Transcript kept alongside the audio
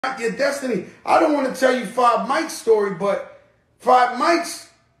not your destiny. I don't want to tell you Five Mike's story, but Five Mike's,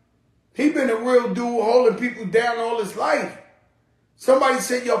 he been a real dude holding people down all his life. Somebody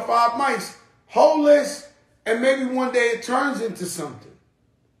said, yo, Five Mike's, hold this, and maybe one day it turns into something.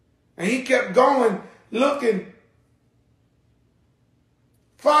 And he kept going, looking.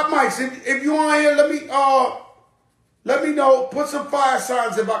 Five Mike's, if you want to hear, let me know. Put some fire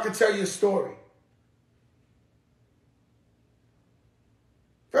signs if I can tell you a story.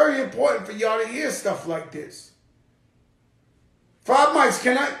 Very important for y'all to hear stuff like this. Five Mike's,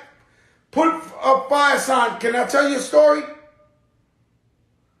 can I put a fire sign? Can I tell you a story?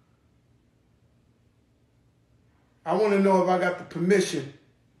 I want to know if I got the permission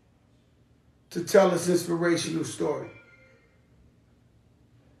to tell this inspirational story.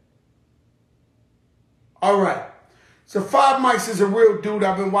 All right. So Five Mike's is a real dude.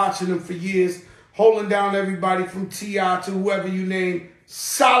 I've been watching him for years, holding down everybody from T.I. to whoever you name.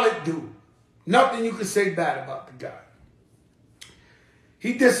 Solid dude. Nothing you can say bad about the guy.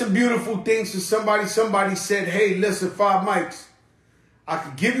 He did some beautiful things for somebody. Somebody said, hey, listen, Five Mike's, I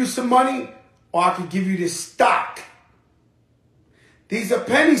could give you some money or I could give you this stock. These are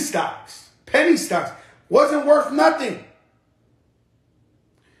penny stocks. Penny stocks. Wasn't worth nothing.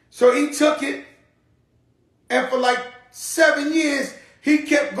 So he took it, and for like 7 years, he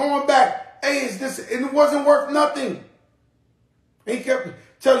kept going back. Hey, is this? And it wasn't worth nothing. He kept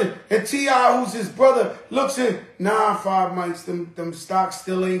telling, and T.I., who's his brother, looks in, nah, Five Mike's, them stocks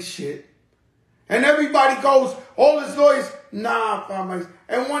still ain't shit. And everybody goes, all his lawyers, nah, Five Mike's.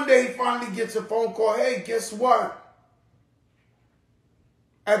 And one day he finally gets a phone call, hey, guess what?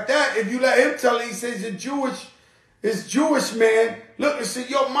 At that, if you let him tell it, he says, this Jewish man, look and said,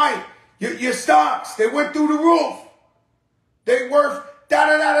 yo, Mike, your stocks, they went through the roof. They worth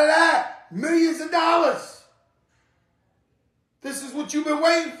da-da-da-da-da, millions of dollars. This is what you've been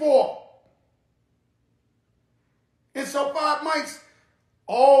waiting for. And so Five Mike's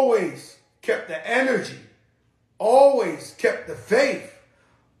always kept the energy, always kept the faith,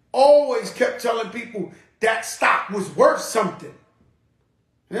 always kept telling people that stock was worth something.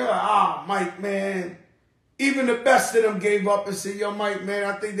 And they're like, Mike, man. Even the best of them gave up and said, yo, Mike, man,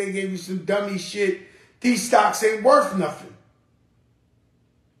 I think they gave you some dummy shit. These stocks ain't worth nothing.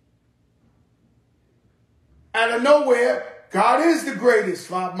 Out of nowhere, God is the greatest,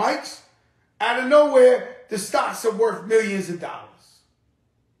 Five Mike's. Out of nowhere, the stocks are worth millions of dollars.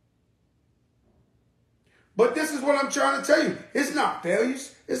 But this is what I'm trying to tell you. It's not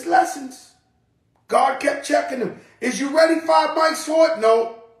failures. It's lessons. God kept checking them. Is you ready, Five Mike's, for it?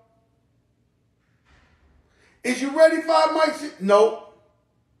 No. Is you ready, Five Mike's? No.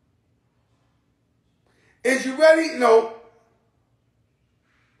 Is you ready? No.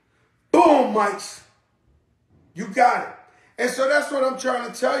 Boom, Mike's. You got it. And so that's what I'm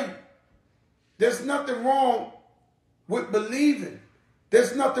trying to tell you. There's nothing wrong with believing.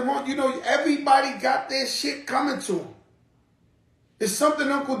 There's nothing wrong. You know, everybody got their shit coming to them. It's something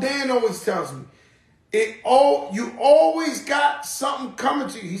Uncle Dan always tells me. You always got something coming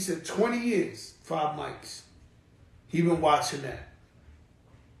to you. He said 20 years, Five Mike's. He been watching that.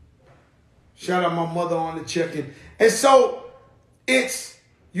 Shout out my mother on the check-in. And so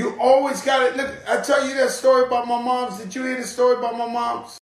you always got it. Look, I tell you that story about my mom's. Did you hear the story about my mom's?